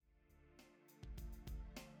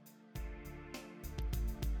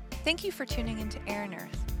Thank you for tuning into Air and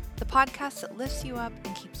Earth, the podcast that lifts you up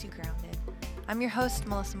and keeps you grounded. I'm your host,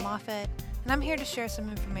 Melissa Moffett, and I'm here to share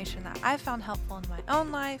some information that I've found helpful in my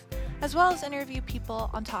own life, as well as interview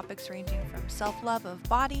people on topics ranging from self-love of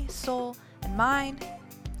body, soul, and mind,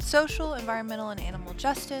 social, environmental, and animal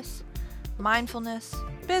justice, mindfulness,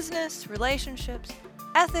 business, relationships,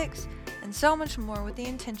 ethics, and so much more, with the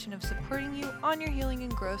intention of supporting you on your healing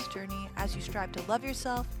and growth journey as you strive to love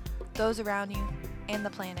yourself, those around you, and the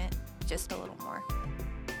planet just a little more.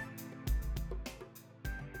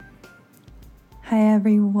 Hi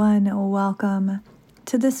everyone, welcome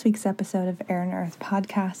to this week's episode of Air and Earth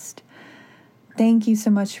podcast. Thank you so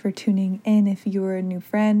much for tuning in. If you are a new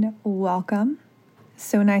friend, welcome.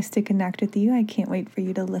 So nice to connect with you. I can't wait for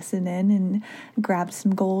you to listen in and grab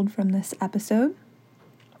some gold from this episode.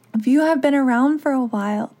 If you have been around for a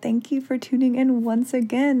while, thank you for tuning in once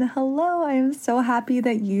again. Hello, I am so happy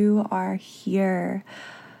that you are here.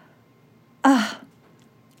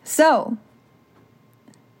 So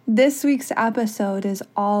this week's episode is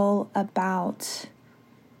all about,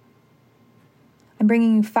 I'm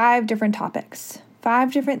bringing you 5 different topics,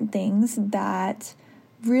 5 different things that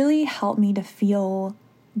really help me to feel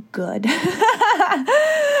good.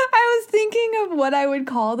 I was thinking of what I would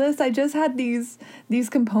call this. I just had these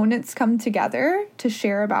components come together to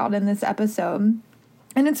share about in this episode.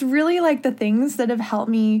 And it's really like the things that have helped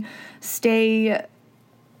me stay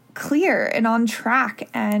clear and on track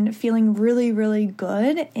and feeling really, really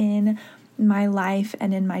good in my life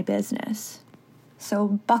and in my business.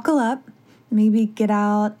 So buckle up, maybe get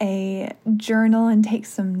out a journal and take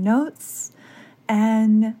some notes.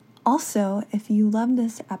 And also, if you love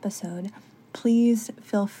this episode, please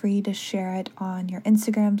feel free to share it on your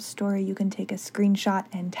Instagram story. You can take a screenshot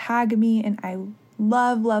and tag me, and I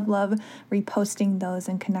love reposting those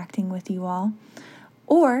and connecting with you all.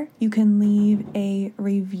 Or you can leave a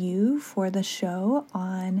review for the show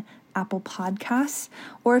on Apple Podcasts.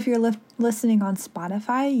 Or if you're listening on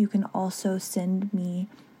Spotify, you can also send me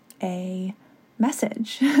a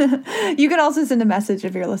message. You can also send a message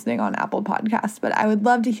if you're listening on Apple Podcasts, but I would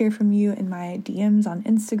love to hear from you in my DMs on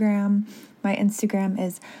Instagram. My Instagram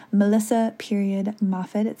is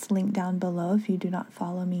Melissa.Moffett. It's linked down below if you do not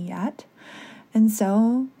follow me yet. And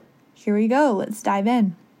so here we go. Let's dive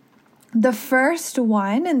in. The first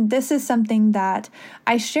one, and this is something that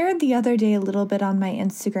I shared the other day a little bit on my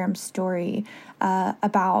Instagram story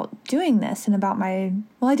about doing this and about I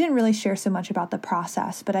didn't really share so much about the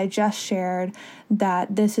process, but I just shared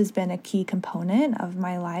that this has been a key component of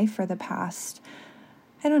my life for the past,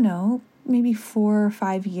 maybe 4 or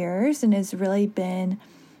 5 years, and has really been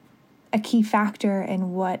a key factor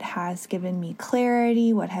in what has given me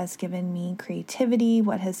clarity, what has given me creativity,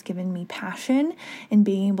 what has given me passion in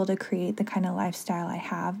being able to create the kind of lifestyle I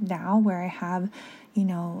have now, where I have,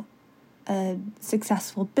 a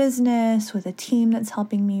successful business with a team that's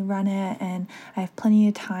helping me run it, and I have plenty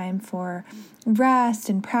of time for rest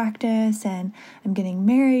and practice, and I'm getting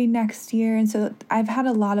married next year. And so I've had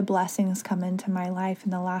a lot of blessings come into my life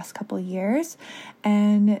in the last couple of years,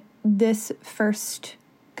 and this first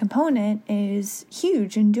component is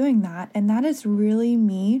huge in doing that, and that is really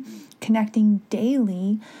me connecting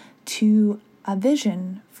daily to a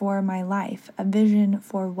vision for my life, a vision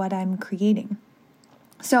for what I'm creating.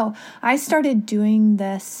 So I started doing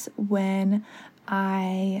this when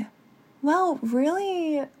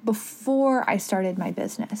really before I started my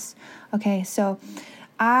business. Okay, so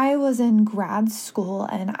I was in grad school,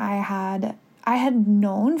 and I had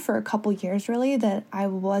known for a couple years really that I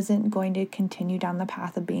wasn't going to continue down the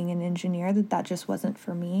path of being an engineer, that just wasn't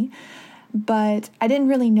for me. But I didn't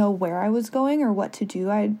really know where I was going or what to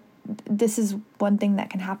do. This is one thing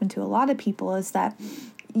that can happen to a lot of people, is that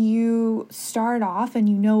you start off and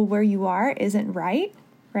you know where you are isn't right?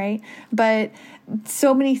 But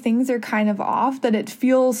so many things are kind of off that it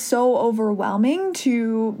feels so overwhelming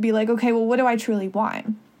to be like, okay, well, what do I truly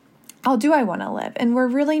want? How do I want to live? And we're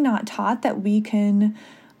really not taught that we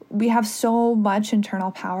have so much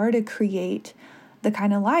internal power to create the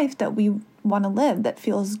kind of life that we want to live, that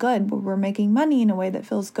feels good, where we're making money in a way that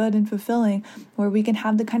feels good and fulfilling, where we can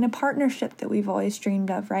have the kind of partnership that we've always dreamed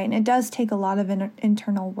of, right? And it does take a lot of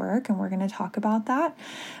internal work, and we're going to talk about that,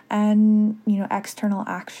 and, external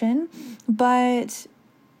action. But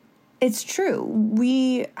it's true.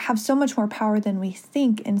 We have so much more power than we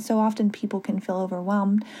think, and so often people can feel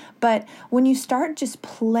overwhelmed. But when you start just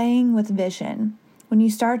playing with vision, when you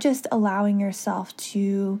start just allowing yourself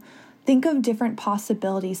to think of different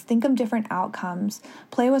possibilities, think of different outcomes,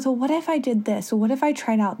 play with, well, what if I did this? Well, what if I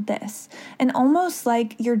tried out this? And almost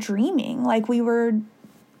like you're dreaming, like we were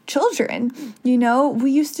children.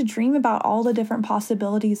 We used to dream about all the different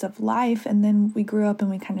possibilities of life, and then we grew up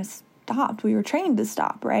and we kind of stopped. We were trained to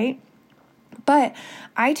stop, right? But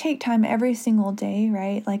I take time every single day,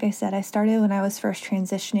 right? Like I said, I started when I was first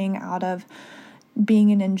transitioning out of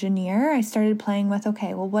being an engineer. I started playing with,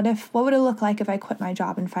 okay, well, what would it look like if I quit my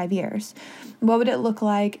job in 5 years? What would it look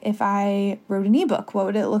like if I wrote an ebook? What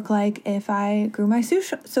would it look like if I grew my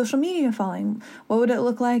social media following? What would it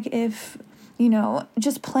look like if,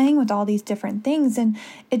 just playing with all these different things? And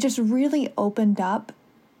it just really opened up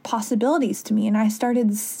possibilities to me. And I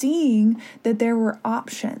started seeing that there were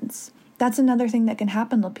options. That's another thing that can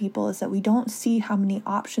happen to people, is that we don't see how many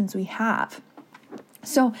options we have.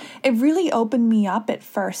 So it really opened me up at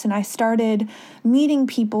first, and I started meeting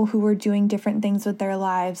people who were doing different things with their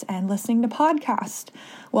lives and listening to podcasts.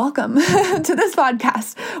 Welcome to this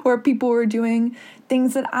podcast, where people were doing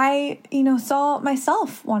things that I, saw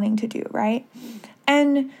myself wanting to do, right?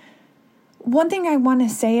 And one thing I want to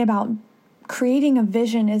say about creating a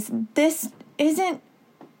vision is this isn't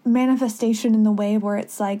manifestation in the way where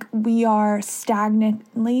it's like we are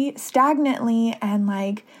stagnantly and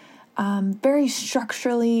like very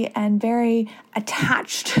structurally and very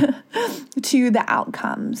attached to the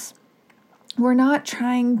outcomes. We're not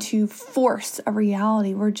trying to force a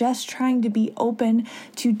reality. We're just trying to be open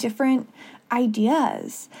to different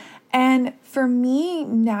ideas. And for me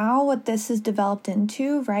now, what this has developed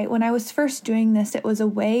into, right, when I was first doing this, it was a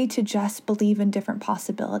way to just believe in different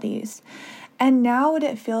possibilities. And now what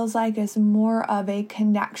it feels like is more of a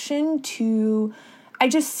connection to, I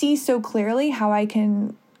just see so clearly how I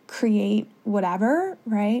can create whatever,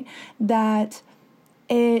 right? That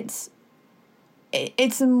it's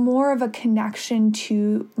more of a connection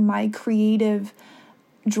to my creative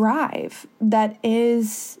drive that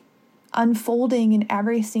is unfolding in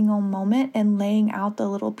every single moment and laying out the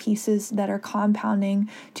little pieces that are compounding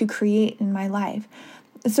to create in my life.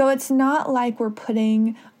 So it's not like we're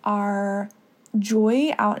putting our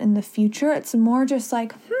joy out in the future. It's more just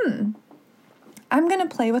like, I'm going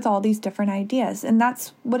to play with all these different ideas. And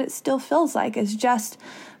that's what it still feels like, is just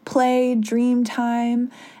play, dream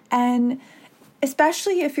time. And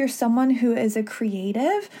especially if you're someone who is a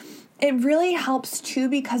creative, it really helps too,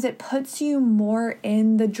 because it puts you more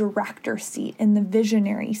in the director seat, in the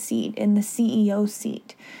visionary seat, in the CEO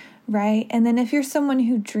seat, right? And then if you're someone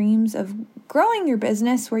who dreams of growing your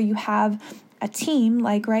business where you have a team,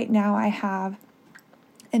 like right now I have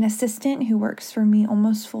an assistant who works for me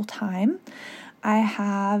almost full time. I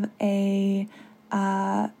have a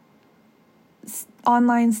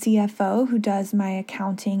online CFO who does my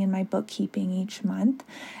accounting and my bookkeeping each month.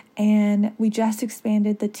 And we just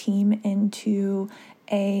expanded the team into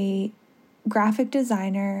a graphic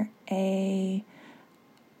designer, I've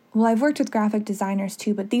worked with graphic designers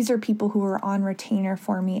too, but these are people who are on retainer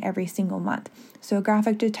for me every single month. So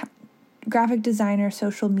graphic designer,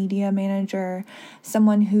 social media manager,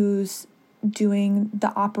 someone who's doing the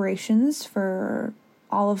operations for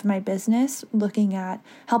all of my business,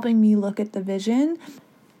 helping me look at the vision,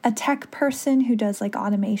 a tech person who does like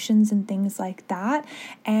automations and things like that,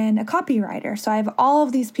 and a copywriter. So I have all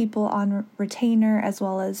of these people on retainer, as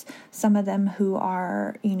well as some of them who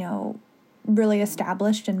are, really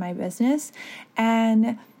established in my business.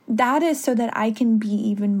 And that is so that I can be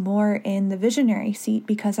even more in the visionary seat,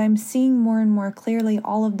 because I'm seeing more and more clearly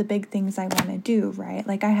all of the big things I want to do, right?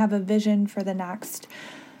 Like I have a vision for the next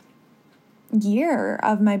year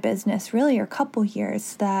of my business, really, or couple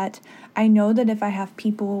years, that I know that if I have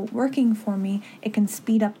people working for me, it can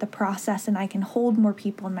speed up the process and I can hold more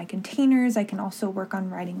people in my containers. I can also work on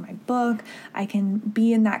writing my book. I can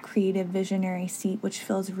be in that creative visionary seat, which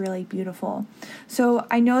feels really beautiful. So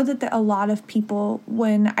I know that a lot of people,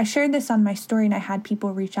 when I shared this on my story and I had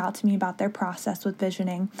people reach out to me about their process with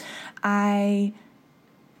visioning, I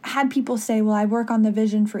had people say, well, I work on the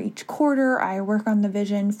vision for each quarter. I work on the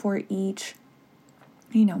vision for each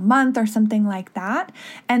month or something like that.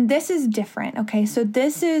 And this is different. Okay. So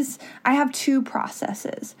I have two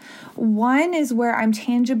processes. One is where I'm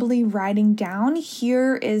tangibly writing down,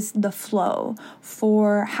 here is the flow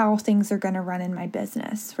for how things are going to run in my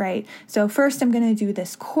business, right? So first I'm going to do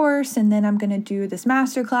this course, and then I'm going to do this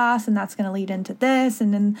masterclass, and that's going to lead into this.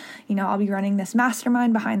 And then, I'll be running this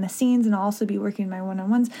mastermind behind the scenes, and I'll also be working my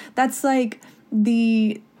one-on-ones. That's like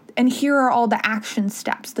and here are all the action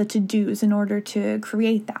steps, the to-dos in order to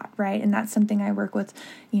create that, right? And that's something I work with,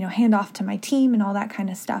 hand off to my team and all that kind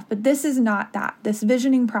of stuff. But this is not that. This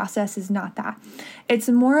visioning process is not that. It's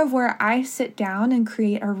more of where I sit down and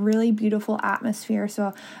create a really beautiful atmosphere.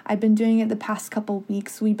 So I've been doing it the past couple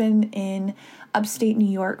weeks. We've been in upstate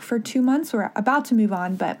New York for 2 months. We're about to move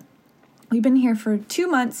on, but We've been here for 2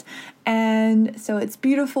 months, and so it's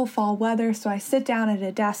beautiful fall weather. So I sit down at a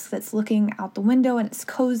desk that's looking out the window, and it's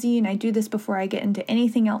cozy, and I do this before I get into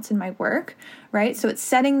anything else in my work, right? So it's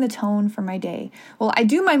setting the tone for my day. Well, I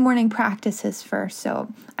do my morning practices first. So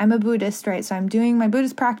I'm a Buddhist, right? So I'm doing my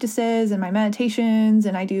Buddhist practices and my meditations,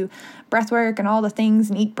 and I do breath work and all the things,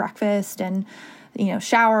 and eat breakfast and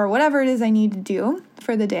shower, whatever it is I need to do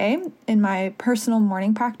for the day in my personal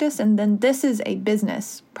morning practice. And then this is a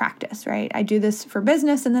business practice, right? I do this for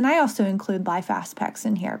business, and then I also include life aspects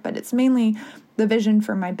in here, but it's mainly the vision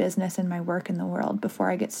for my business and my work in the world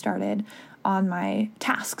before I get started on my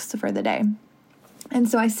tasks for the day. And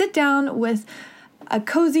so I sit down with a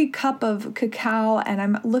cozy cup of cacao, and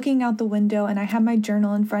I'm looking out the window, and I have my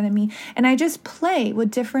journal in front of me, and I just play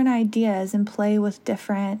with different ideas and play with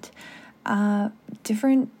different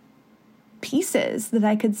pieces that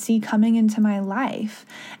I could see coming into my life.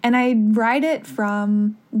 And I write it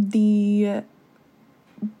from the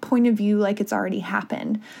point of view like it's already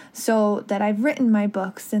happened, so that I've written my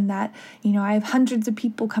books, and that, I have hundreds of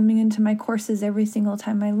people coming into my courses every single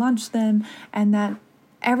time I launch them, and that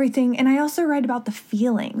everything. And I also write about the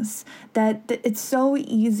feelings that it's so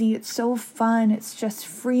easy, it's so fun, it's just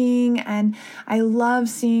freeing, and I love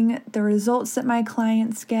seeing the results that my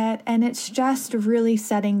clients get, and it's just really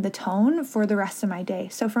setting the tone for the rest of my day.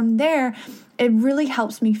 So from there, it really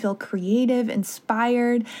helps me feel creative,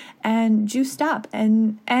 inspired, and juiced up,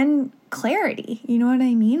 and clarity. You know what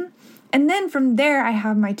I mean? And then from there, I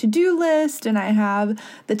have my to-do list, and I have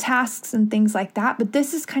the tasks and things like that. But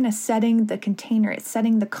this is kind of setting the container. It's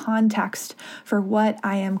setting the context for what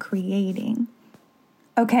I am creating.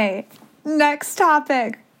 Okay, next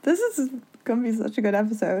topic. This is going to be such a good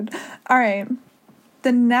episode. All right.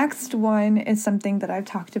 The next one is something that I've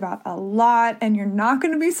talked about a lot, and you're not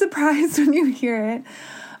going to be surprised when you hear it.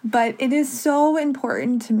 But it is so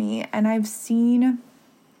important to me, and I've seen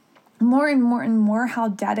more and more and more how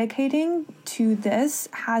dedicating to this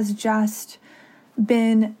has just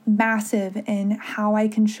been massive in how I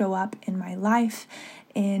can show up in my life,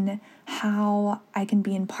 in how I can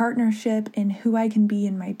be in partnership, in who I can be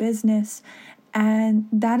in my business. And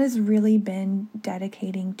that has really been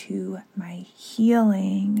dedicating to my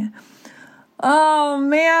healing. Oh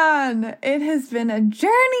man, it has been a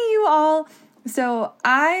journey, you all. So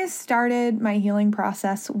I started my healing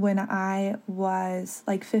process when I was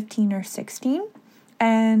like 15 or 16.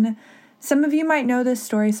 And some of you might know this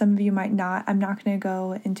story, some of you might not. I'm not going to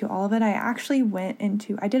go into all of it. I actually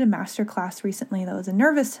I did a masterclass recently that was a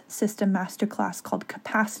nervous system masterclass called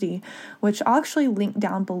Capacity, which I'll actually link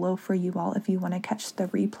down below for you all if you want to catch the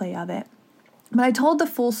replay of it. But I told the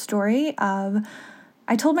full story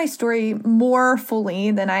I told my story more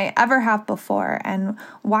fully than I ever have before, and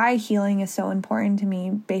why healing is so important to me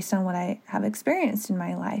based on what I have experienced in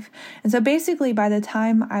my life. And so basically, by the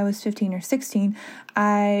time I was 15 or 16,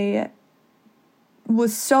 I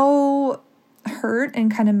was so hurt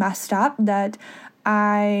and kind of messed up that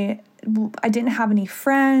I didn't have any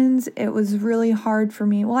friends. It was really hard for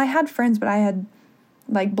me. Well, I had friends, but I had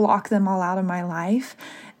blocked them all out of my life.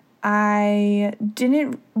 I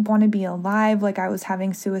didn't want to be alive. I was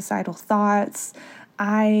having suicidal thoughts.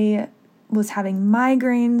 I was having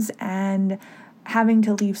migraines and having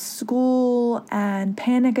to leave school and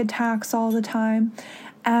panic attacks all the time.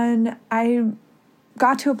 And I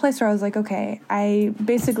got to a place where I was like, okay, I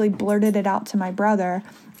basically blurted it out to my brother,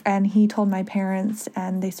 and he told my parents,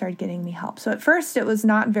 and they started getting me help. So at first it was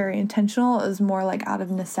not very intentional. It was more out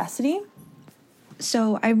of necessity.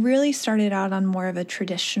 So I really started out on more of a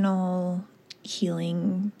traditional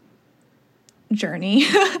healing journey.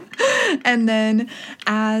 And then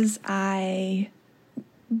as I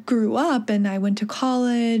grew up and I went to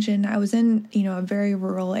college, and I was in, a very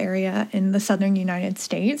rural area in the southern United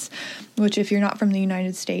States, which if you're not from the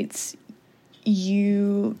United States,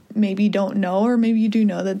 you maybe don't know, or maybe you do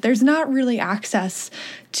know, that there's not really access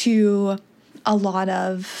to a lot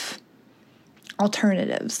of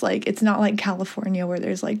alternatives. It's not like California where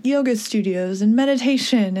there's yoga studios and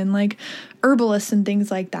meditation and herbalists and things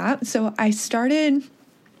like that. So I started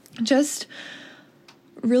just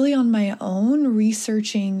really on my own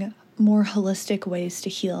researching more holistic ways to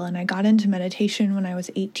heal. And I got into meditation when I was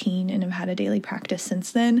 18 and have had a daily practice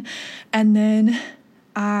since then. And then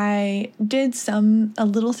I did a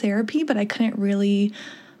little therapy, but I couldn't really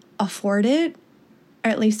afford it. Or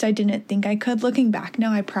at least I didn't think I could. Looking back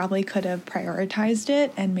now, I probably could have prioritized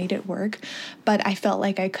it and made it work, but I felt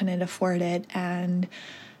like I couldn't afford it. And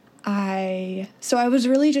so I was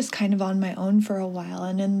really just kind of on my own for a while.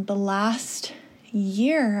 And in the last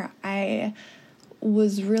year, I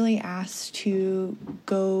was really asked to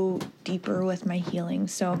go deeper with my healing.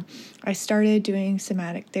 So I started doing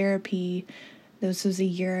somatic therapy. This was a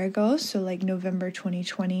year ago, so like November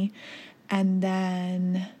 2020. And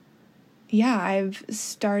then, I've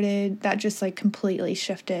started, that just like completely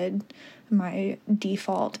shifted my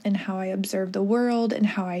default in how I observe the world and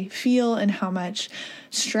how I feel and how much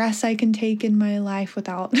stress I can take in my life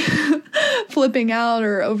without flipping out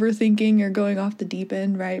or overthinking or going off the deep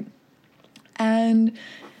end, right? And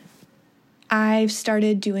I've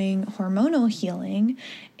started doing hormonal healing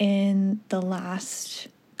in the last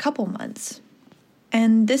couple months.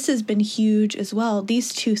 And this has been huge as well.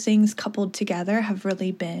 These two things coupled together have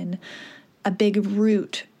really been a big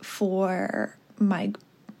root for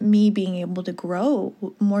me being able to grow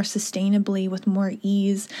more sustainably with more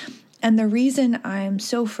ease. And the reason I'm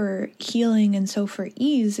so for healing and so for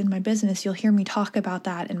ease in my business, you'll hear me talk about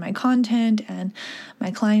that in my content, and my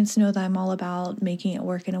clients know that I'm all about making it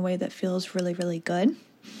work in a way that feels really, really good,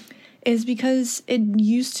 is because it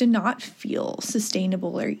used to not feel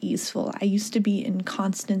sustainable or easeful. I used to be in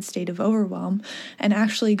constant state of overwhelm, and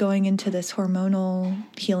actually going into this hormonal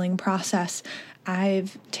healing process,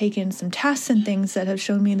 I've taken some tests and things that have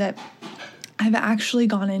shown me that I've actually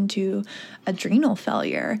gone into adrenal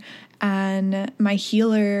failure, and my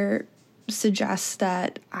healer suggests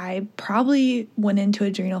that I probably went into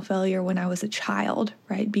adrenal failure when I was a child,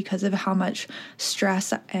 right? Because of how much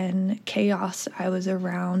stress and chaos I was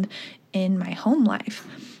around in my home life.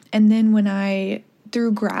 And then when I,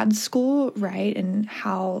 through grad school, right, and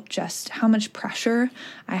how much pressure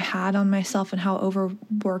I had on myself and how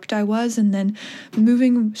overworked I was, and then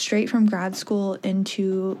moving straight from grad school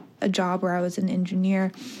into a job where I was an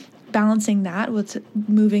engineer, balancing that with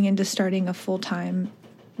moving into starting a full-time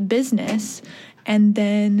business, and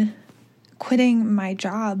then quitting my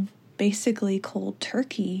job basically cold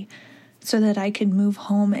turkey so that I could move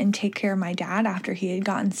home and take care of my dad after he had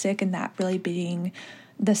gotten sick, and that really being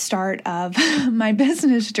the start of my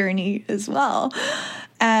business journey as well.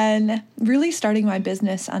 And really starting my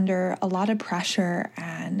business under a lot of pressure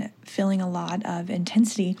and feeling a lot of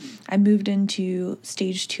intensity, I moved into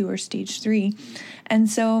stage 2 or stage 3. And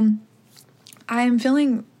so I'm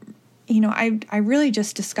feeling, I really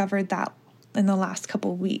just discovered that in the last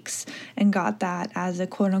couple of weeks and got that as a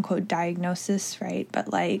quote unquote diagnosis, right?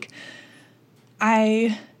 But like,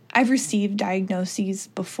 I've received diagnoses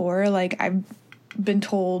before. Like I've been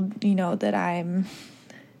told, that I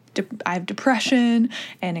have depression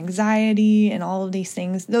and anxiety and all of these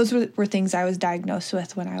things. Those were things I was diagnosed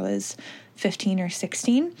with when I was 15 or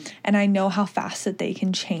 16. And I know how fast that they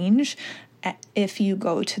can change if you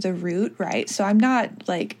go to the root, right? So I'm not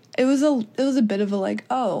like, it was a bit of a like,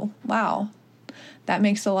 oh, wow, that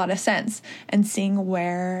makes a lot of sense. And seeing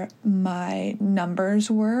where my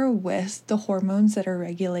numbers were with the hormones that are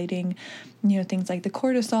regulating, things like the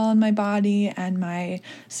cortisol in my body and my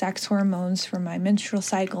sex hormones for my menstrual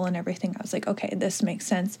cycle and everything, I was like, okay, this makes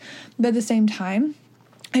sense. But at the same time,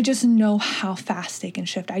 I just know how fast they can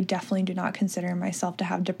shift. I definitely do not consider myself to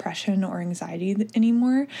have depression or anxiety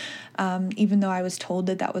anymore, even though I was told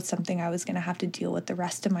that was something I was going to have to deal with the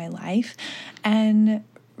rest of my life. And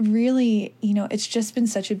really, it's just been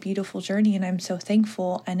such a beautiful journey, and I'm so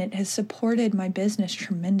thankful, and it has supported my business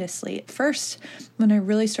tremendously. At first, when I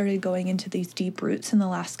really started going into these deep roots in the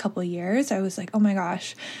last couple of years, I was like, oh my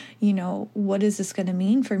gosh, what is this going to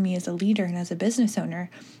mean for me as a leader and as a business owner?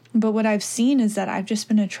 But what I've seen is that I've just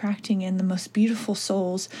been attracting in the most beautiful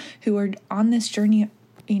souls who are on this journey,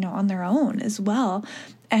 on their own as well.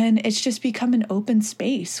 And it's just become an open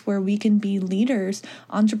space where we can be leaders,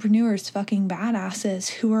 entrepreneurs, fucking badasses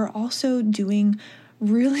who are also doing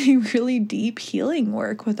really, really deep healing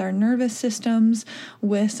work with our nervous systems,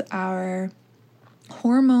 with our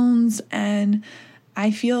hormones. And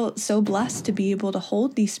I feel so blessed to be able to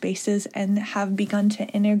hold these spaces and have begun to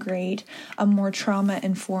integrate a more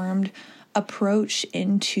trauma-informed approach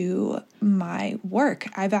into my work.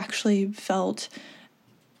 I've actually felt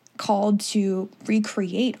called to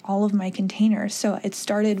recreate all of my containers. So it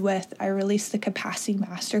started with, I released the Capacity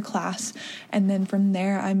Masterclass, and then from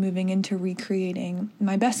there I'm moving into recreating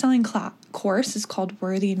my best-selling course. Is called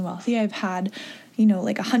Worthy and Wealthy. I've had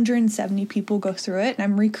like 170 people go through it, and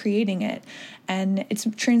I'm recreating it, and it's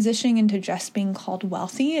transitioning into just being called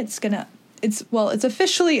Wealthy. It's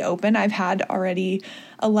officially open. I've had already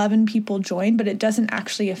 11 people join, but it doesn't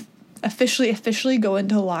actually officially go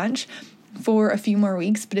into launch for a few more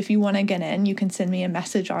weeks, but if you want to get in, you can send me a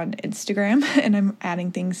message on Instagram, and I'm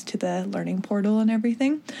adding things to the learning portal and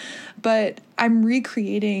everything. But I'm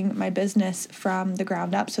recreating my business from the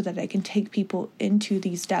ground up so that I can take people into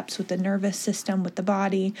these depths with the nervous system, with the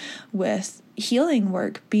body, with healing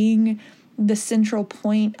work being the central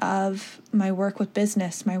point of my work with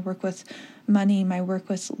business, my work with money, my work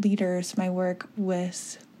with leaders, my work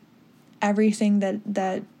with everything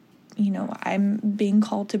that I'm being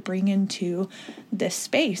called to bring into this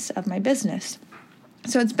space of my business.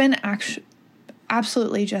 So it's been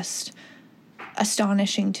absolutely just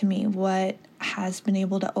astonishing to me what has been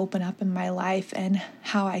able to open up in my life and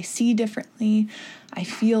how I see differently, I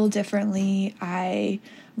feel differently, I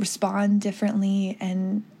respond differently,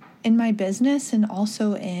 and in my business and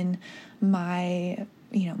also in my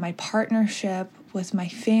partnership with my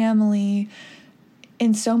family.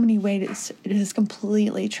 In so many ways, it has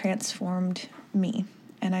completely transformed me,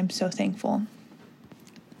 and I'm so thankful.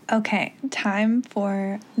 Okay, time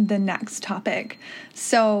for the next topic.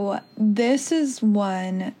 So this is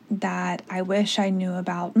one that I wish I knew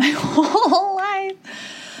about my whole life.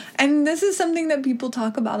 And this is something that people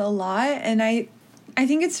talk about a lot, and I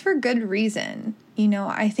think it's for good reason.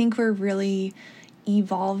 I think we're really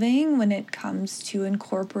evolving when it comes to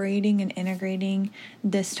incorporating and integrating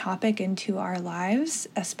this topic into our lives,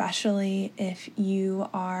 especially if you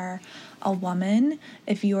are a woman,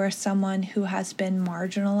 if you are someone who has been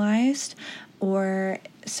marginalized, or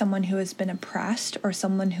someone who has been oppressed, or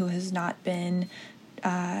someone who has not been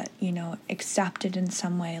accepted in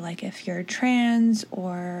some way, like if you're trans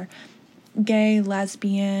or gay,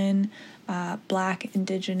 lesbian, Black,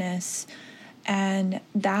 Indigenous. And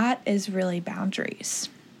that is really boundaries.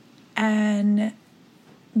 And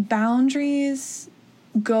boundaries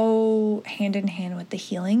go hand in hand with the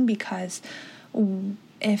healing, because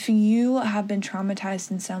if you have been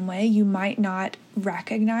traumatized in some way, you might not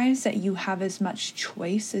recognize that you have as much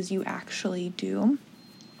choice as you actually do.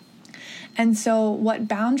 And so what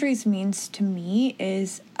boundaries means to me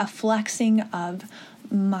is a flexing of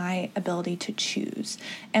my ability to choose.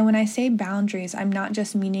 And when I say boundaries, I'm not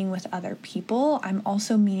just meaning with other people, I'm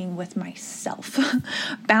also meaning with myself.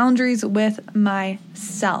 Boundaries with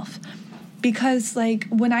myself. Because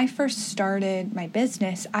when I first started my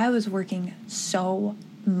business, I was working so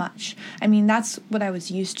much. I mean, that's what I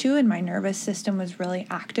was used to, and my nervous system was really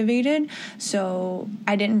activated. So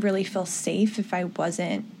I didn't really feel safe if I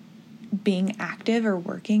wasn't being active or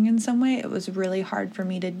working in some way. It was really hard for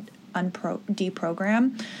me to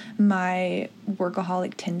deprogram my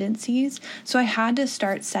workaholic tendencies. So I had to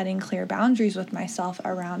start setting clear boundaries with myself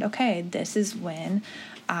around, okay, this is when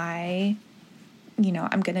I'm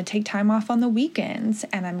going to take time off on the weekends,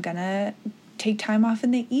 and I'm going to take time off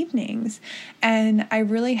in the evenings. And I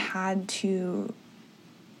really had to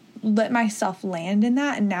let myself land in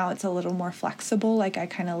that. And now it's a little more flexible. I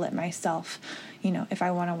kind of let myself, if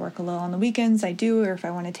I want to work a little on the weekends, I do, or if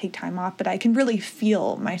I want to take time off, but I can really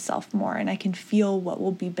feel myself more, and I can feel what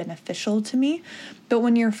will be beneficial to me. But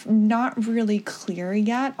when you're not really clear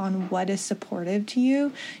yet on what is supportive to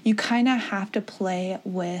you, you kind of have to play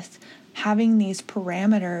with having these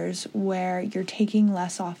parameters where you're taking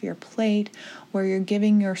less off your plate, where you're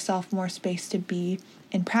giving yourself more space to be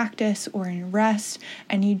in practice or in rest.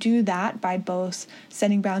 And you do that by both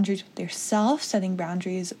setting boundaries with yourself, setting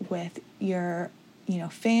boundaries with your,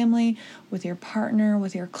 family, with your partner,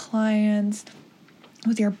 with your clients,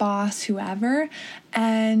 with your boss, whoever.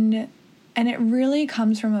 And it really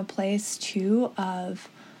comes from a place too of,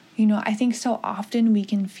 I think so often we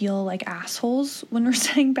can feel like assholes when we're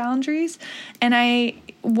setting boundaries. And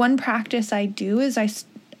one practice I do is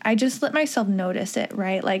I just let myself notice it,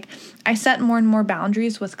 right? I set more and more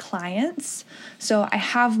boundaries with clients. So I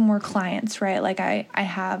have more clients, right? I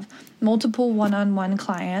have multiple one-on-one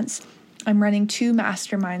clients. I'm running 2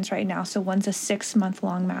 masterminds right now. So one's a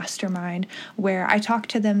 6-month-long mastermind where I talk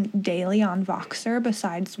to them daily on Voxer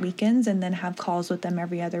besides weekends, and then have calls with them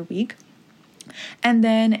every other week. And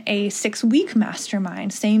then a 6-week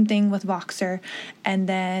mastermind, same thing with Voxer. And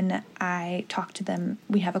then I talk to them.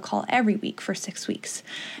 We have a call every week for 6 weeks.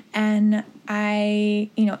 And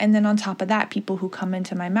and then on top of that, people who come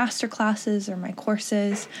into my master classes or my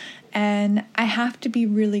courses. And I have to be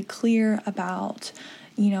really clear about,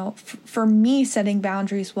 for me, setting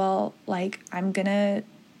boundaries. Well, I'm going to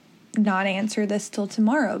not answer this till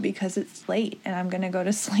tomorrow because it's late and I'm going to go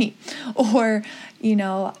to sleep. Or,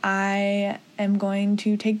 I am going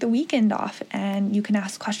to take the weekend off and you can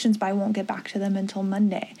ask questions, but I won't get back to them until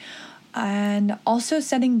Monday. And also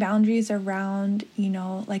setting boundaries around,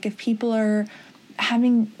 if people are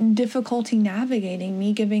having difficulty navigating,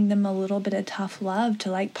 me giving them a little bit of tough love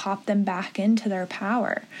to like pop them back into their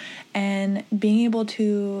power, and being able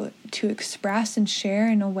to express and share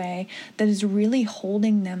in a way that is really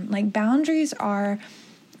holding them. Like, boundaries are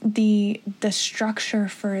the structure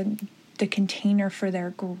for the container for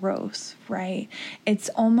their growth, right? It's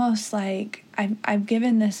almost like, I've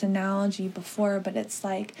given this analogy before, but it's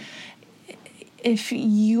like, if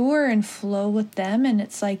you're in flow with them and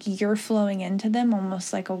it's like you're flowing into them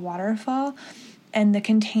almost like a waterfall, and the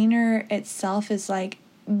container itself is like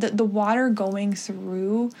the water going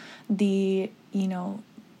through the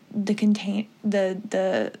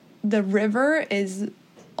river is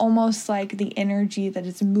almost like the energy that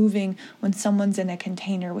is moving when someone's in a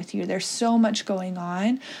container with you. There's so much going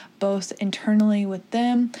on, both internally with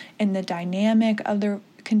them and the dynamic of the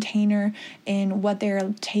container and what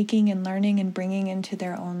they're taking and learning and bringing into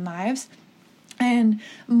their own lives. And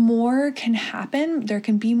more can happen. There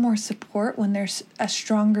can be more support when there's a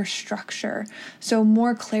stronger structure. So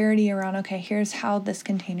more clarity around, okay, here's how this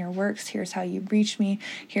container works. Here's how you reach me.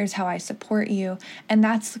 Here's how I support you. And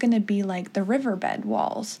that's going to be like the riverbed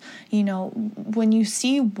walls. When you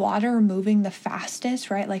see water moving the fastest,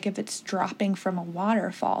 right? Like if it's dropping from a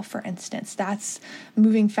waterfall, for instance, that's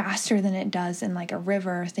moving faster than it does in like a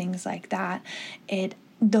river, things like that.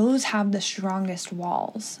 Those have the strongest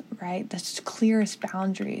walls, right? The clearest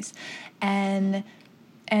boundaries. And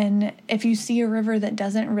if you see a river that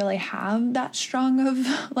doesn't really have that strong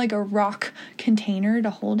of like a rock container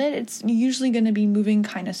to hold it, it's usually going to be moving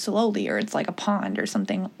kind of slowly, or it's like a pond or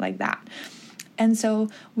something like that. And so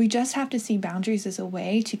we just have to see boundaries as a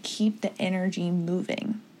way to keep the energy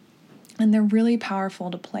moving. And they're really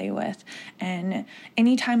powerful to play with. And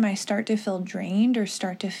anytime I start to feel drained or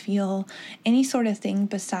start to feel any sort of thing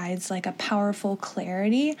besides like a powerful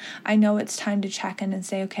clarity, I know it's time to check in and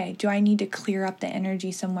say, okay, do I need to clear up the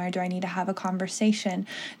energy somewhere? Do I need to have a conversation?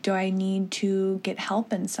 Do I need to get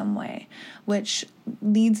help in some way? Which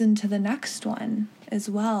leads into the next one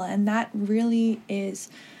as well. And that really is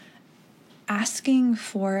asking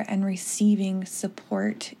for and receiving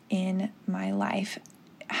support in my life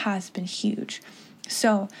has been huge.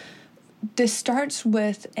 So this starts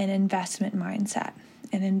with an investment mindset,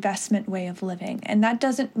 an investment way of living. And that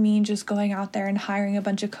doesn't mean just going out there and hiring a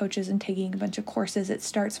bunch of coaches and taking a bunch of courses. It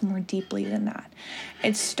starts more deeply than that.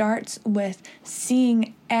 It starts with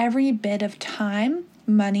seeing every bit of time,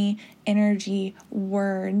 money, energy,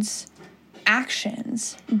 words,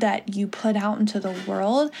 actions that you put out into the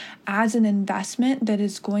world as an investment that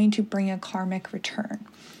is going to bring a karmic return.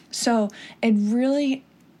 So it really,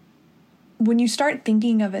 when you start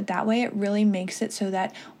thinking of it that way, it really makes it so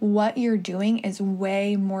that what you're doing is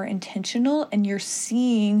way more intentional, and you're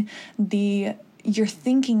thinking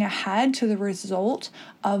ahead to the result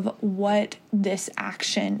of what this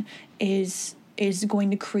action is going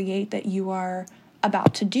to create that you are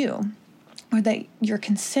about to do or that you're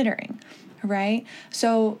considering. Right?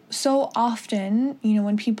 So often,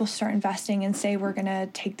 when people start investing, and say we're going to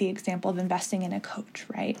take the example of investing in a coach,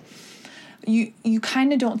 right? You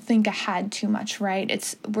kind of don't think ahead too much,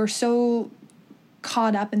 right? We're so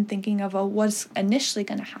caught up in thinking of what's initially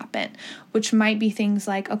going to happen, which might be things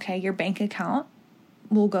like, okay, your bank account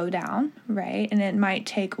will go down, right? And it might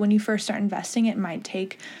take, when you first start investing, it might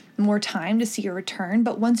take more time to see a return.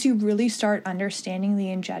 But once you really start understanding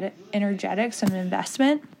the energetics of an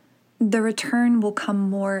investment, the return will come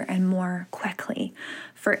more and more quickly.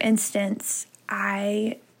 For instance,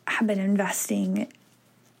 I have been investing,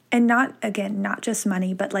 and not just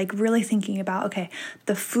money, but like really thinking about, okay,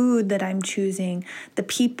 the food that I'm choosing, the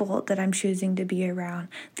people that I'm choosing to be around,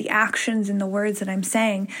 the actions and the words that I'm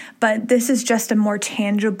saying. But this is just a more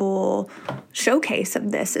tangible showcase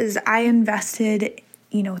of this. Is I invested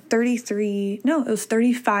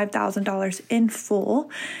 $35,000 in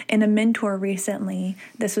full in a mentor recently.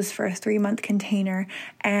 This was for a 3-month container,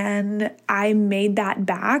 and I made that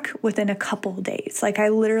back within a couple days. Like, I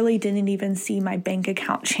literally didn't even see my bank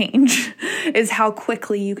account change is how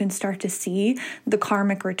quickly you can start to see the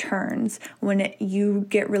karmic returns when you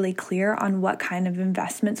get really clear on what kind of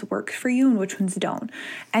investments work for you and which ones don't.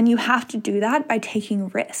 And you have to do that by taking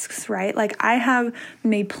risks, right? Like, I have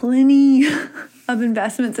made plenty of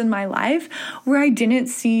investments in my life where I didn't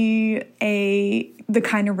see the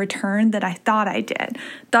kind of return that I thought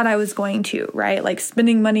I was going to, right? Like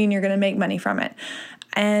spending money and you're going to make money from it.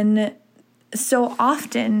 And so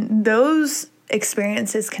often those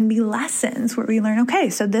experiences can be lessons where we learn, okay,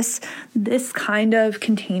 so this kind of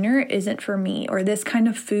container isn't for me, or this kind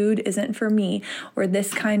of food isn't for me, or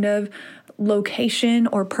this kind of location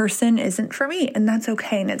or person isn't for me. And that's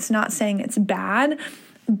okay. And it's not saying it's bad,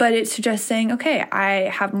 But it's just saying, okay, I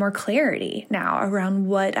have more clarity now around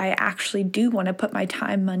what I actually do want to put my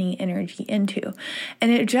time, money, energy into.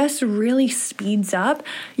 And it just really speeds up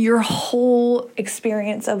your whole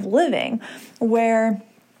experience of living, where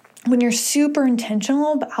when you're super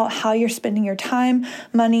intentional about how you're spending your time,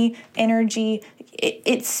 money, energy,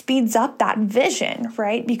 it speeds up that vision,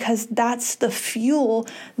 right? Because that's the fuel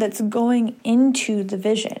that's going into the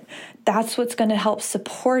vision. That's what's going to help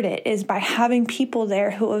support it, is by having people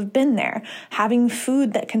there who have been there, having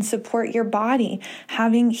food that can support your body,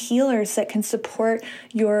 having healers that can support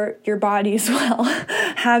your body as well,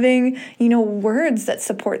 having, words that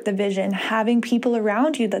support the vision, having people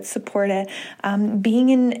around you that support it, being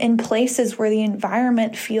in places where the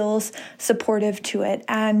environment feels supportive to it.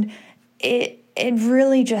 And it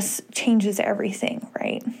really just changes everything,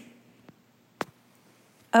 right?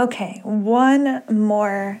 Okay, one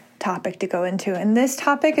more topic to go into. And this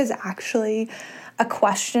topic is actually a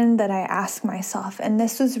question that I ask myself. And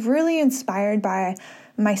this was really inspired by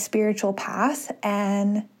my spiritual path.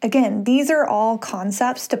 And again, these are all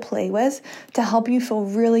concepts to play with to help you feel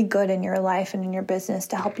really good in your life and in your business,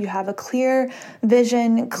 to help you have a clear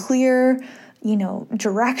vision, clear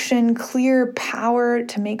direction, clear power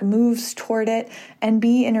to make moves toward it and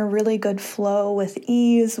be in a really good flow with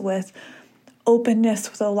ease, with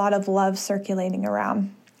openness, with a lot of love circulating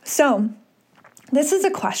around. So this is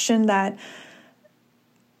a question that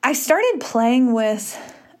I started playing with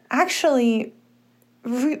actually,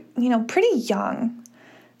 pretty young,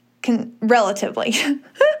 relatively.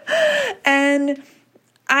 And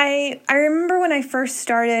I remember when I first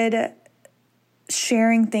started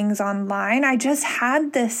sharing things online, I just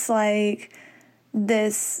had this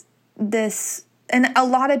and a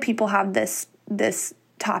lot of people have this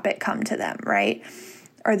topic come to them, right?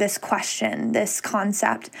 Or this question, this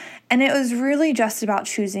concept. And it was really just about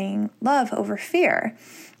choosing love over fear,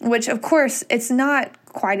 which of course it's not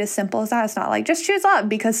quite as simple as that. It's not like just choose love,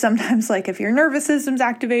 because sometimes if your nervous system's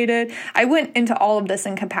activated, I went into all of this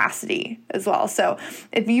in capacity as well. So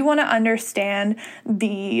if you want to understand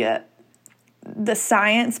the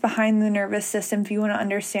science behind the nervous system, if you want to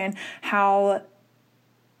understand how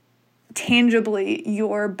tangibly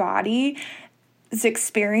your body's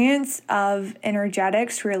experience of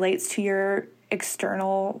energetics relates to your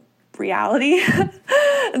external reality,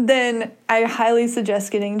 then I highly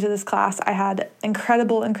suggest getting into this class. I had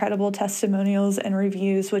incredible testimonials and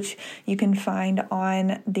reviews, which you can find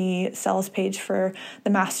on the sales page for the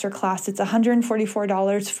masterclass. It's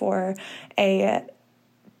 $144 for a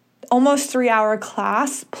almost 3-hour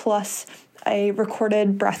class plus a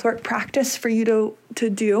recorded breathwork practice for you to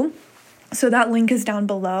do. So that link is down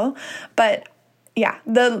below. But yeah,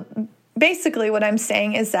 basically what I'm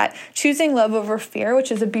saying is that choosing love over fear,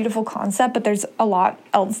 which is a beautiful concept, but there's a lot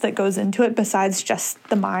else that goes into it besides just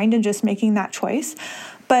the mind and just making that choice.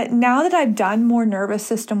 But now that I've done more nervous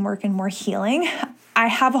system work and more healing, I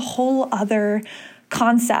have a whole other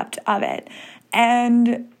concept of it.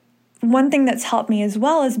 And one thing that's helped me as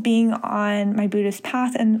well is being on my Buddhist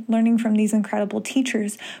path and learning from these incredible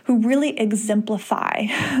teachers who really exemplify,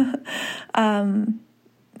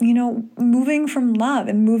 moving from love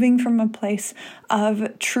and moving from a place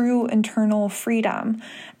of true internal freedom.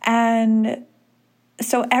 And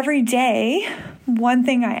so every day, one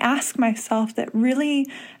thing I ask myself that really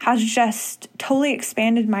has just totally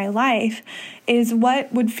expanded my life is,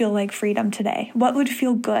 what would feel like freedom today? What would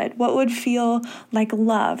feel good? What would feel like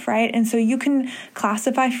love, right? And so you can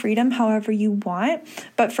classify freedom however you want.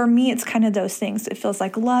 But for me, it's kind of those things. It feels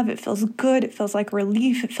like love. It feels good. It feels like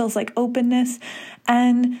relief. It feels like openness.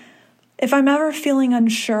 And if I'm ever feeling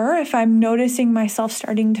unsure, if I'm noticing myself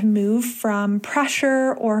starting to move from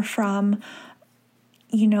pressure or from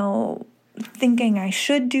thinking I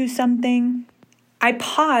should do something, I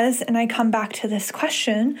pause and I come back to this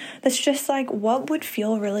question that's just like, what would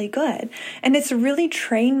feel really good? And it's really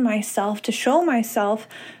trained myself to show myself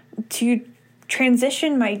to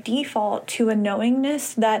transition my default to a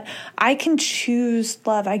knowingness that I can choose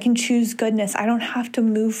love, I can choose goodness. I don't have to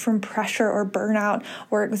move from pressure or burnout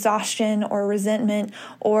or exhaustion or resentment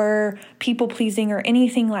or people pleasing or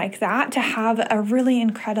anything like that to have a really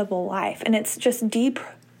incredible life. And it's just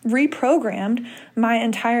reprogrammed my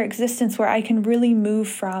entire existence, where I can really move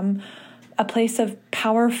from a place of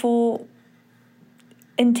powerful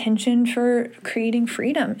intention for creating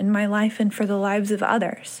freedom in my life and for the lives of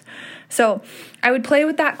others. So I would play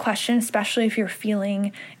with that question, especially if you're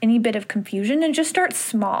feeling any bit of confusion, and just start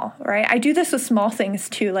small, right? I do this with small things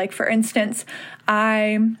too. Like for instance,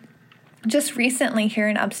 I just recently here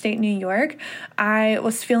in upstate New York, I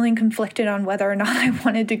was feeling conflicted on whether or not I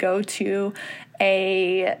wanted to go to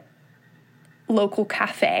a local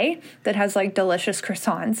cafe that has like delicious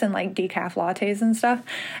croissants and like decaf lattes and stuff.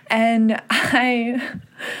 And I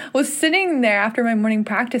was sitting there after my morning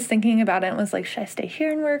practice thinking about it and was like, should I stay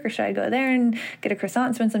here and work or should I go there and get a croissant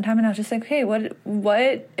and spend some time? And I was just like, hey,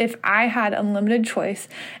 what if I had unlimited choice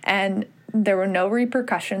and there were no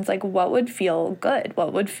repercussions? Like, what would feel good?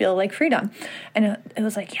 What would feel like freedom? And it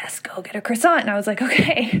was like, yes, go get a croissant. And I was like,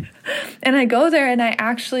 okay. And I go there and I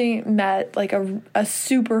actually met like a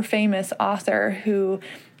super famous author who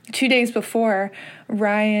 2 days before,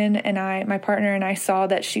 Ryan and I, my partner and I, saw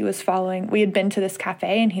that she was following, we had been to this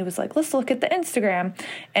cafe and he was like, let's look at the Instagram.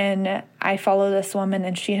 And I follow this woman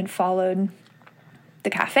and she had followed the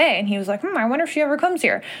cafe, and he was like, I wonder if she ever comes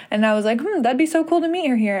here. And I was like, that'd be so cool to meet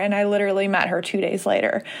her here. And I literally met her 2 days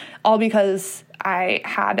later, all because I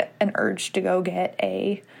had an urge to go get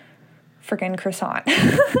a freaking croissant.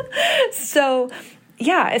 So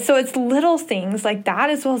it's little things like that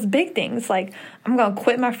as well as big things. Like, I'm going to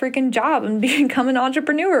quit my freaking job and become an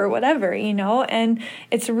entrepreneur or whatever, and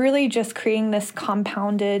it's really just creating this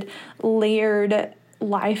compounded, layered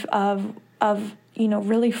life of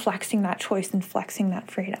really flexing that choice and flexing that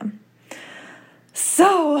freedom.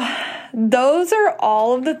 So those are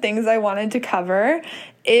all of the things I wanted to cover.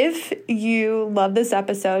 If you love this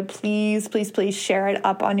episode, please, please, please share it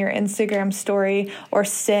up on your Instagram story or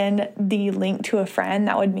send the link to a friend.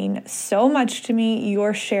 That would mean so much to me.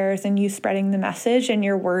 Your shares and you spreading the message and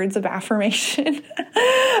your words of affirmation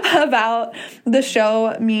about the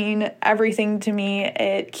show mean everything to me.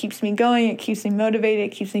 It keeps me going. It keeps me motivated.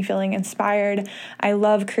 It keeps me feeling inspired. I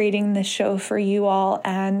love creating this show for you all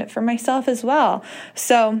and for myself as well.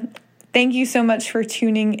 So thank you so much for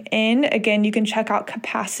tuning in. Again, you can check out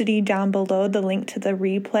Capacity down below, the link to the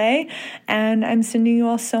replay. And I'm sending you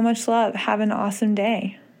all so much love. Have an awesome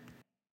day.